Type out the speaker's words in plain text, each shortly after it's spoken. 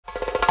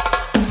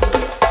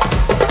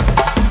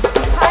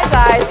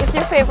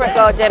favorite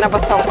girl, Jennifer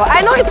Sonko.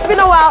 I know it's been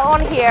a while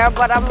on here,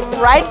 but I'm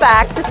right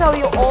back to tell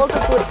you all the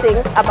good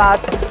things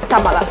about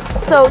Tamala.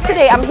 So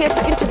today I'm here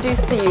to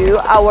introduce to you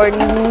our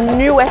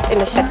newest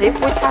initiative,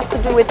 which has to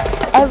do with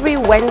every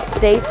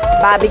Wednesday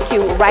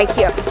barbecue right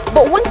here.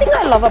 But one thing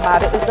I love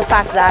about it is the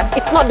fact that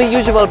it's not the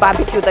usual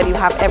barbecue that you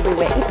have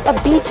everywhere. It's a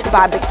beach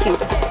barbecue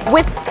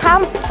with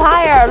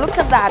campfire. Look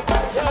at that.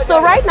 So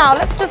right now,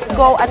 let's just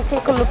go and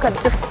take a look at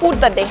the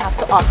food that they have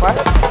to offer.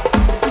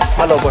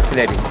 Hello, boss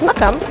lady.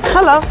 Welcome.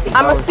 Hello.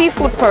 I'm a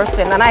seafood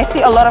person and I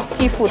see a lot of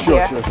seafood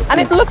here. Sure. And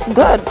it looks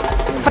good.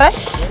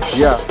 Fresh.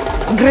 Yeah.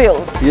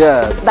 Grilled.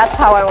 Yeah. That's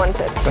how I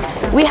want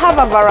it. We have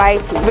a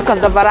variety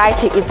because the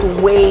variety is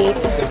way,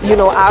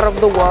 out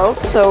of the world.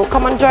 So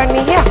come and join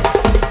me here.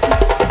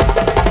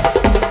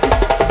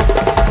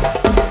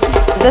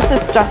 This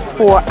is just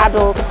for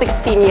adults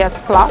 16 years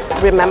plus.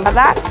 Remember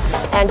that.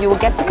 And you will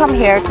get to come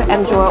here to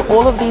enjoy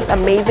all of these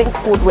amazing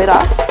food with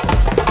us.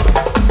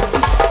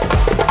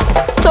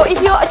 So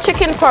if you're a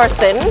chicken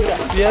person,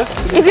 yes.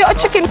 If you're a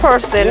chicken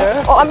person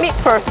or a meat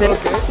person,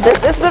 this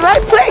is the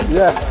right place.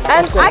 Yeah.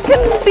 And I can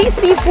be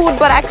seafood,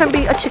 but I can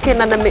be a chicken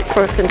and a meat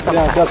person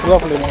sometimes. Yeah, that's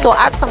lovely. Man. So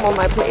add some on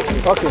my plate.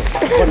 Okay.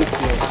 What is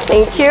here?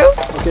 Thank you.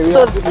 Okay,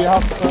 we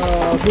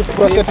have beef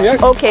processed here.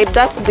 Okay,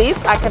 that's beef.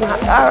 I can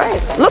have. All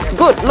right. Looks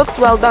good. Looks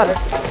well done.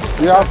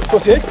 We have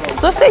sausage.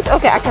 Sausage.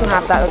 Okay, I can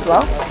have that as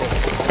well.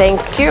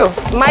 Thank you.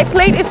 My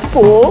plate is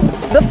full.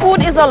 The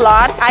food is a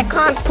lot. I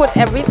can't put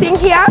everything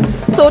here.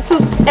 So to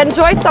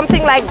enjoy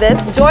something like this,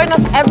 join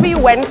us every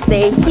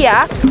Wednesday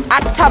here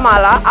at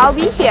Tamala. I'll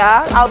be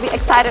here. I'll be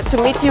excited to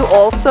meet you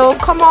all. So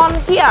come on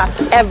here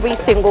every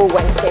single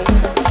Wednesday.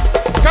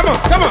 Come on,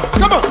 come on,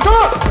 come on, come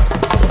on!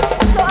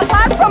 So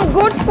apart from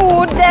good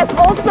food, there's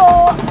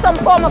also some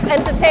form of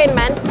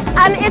entertainment.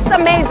 And it's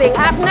amazing.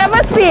 I've never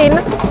seen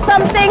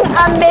something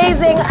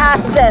amazing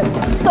as this.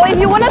 So if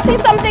you want to see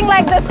something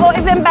like this or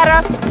even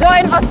better,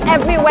 join us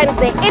every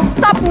Wednesday. It's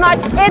top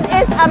notch. It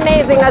is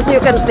amazing, as you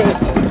can see.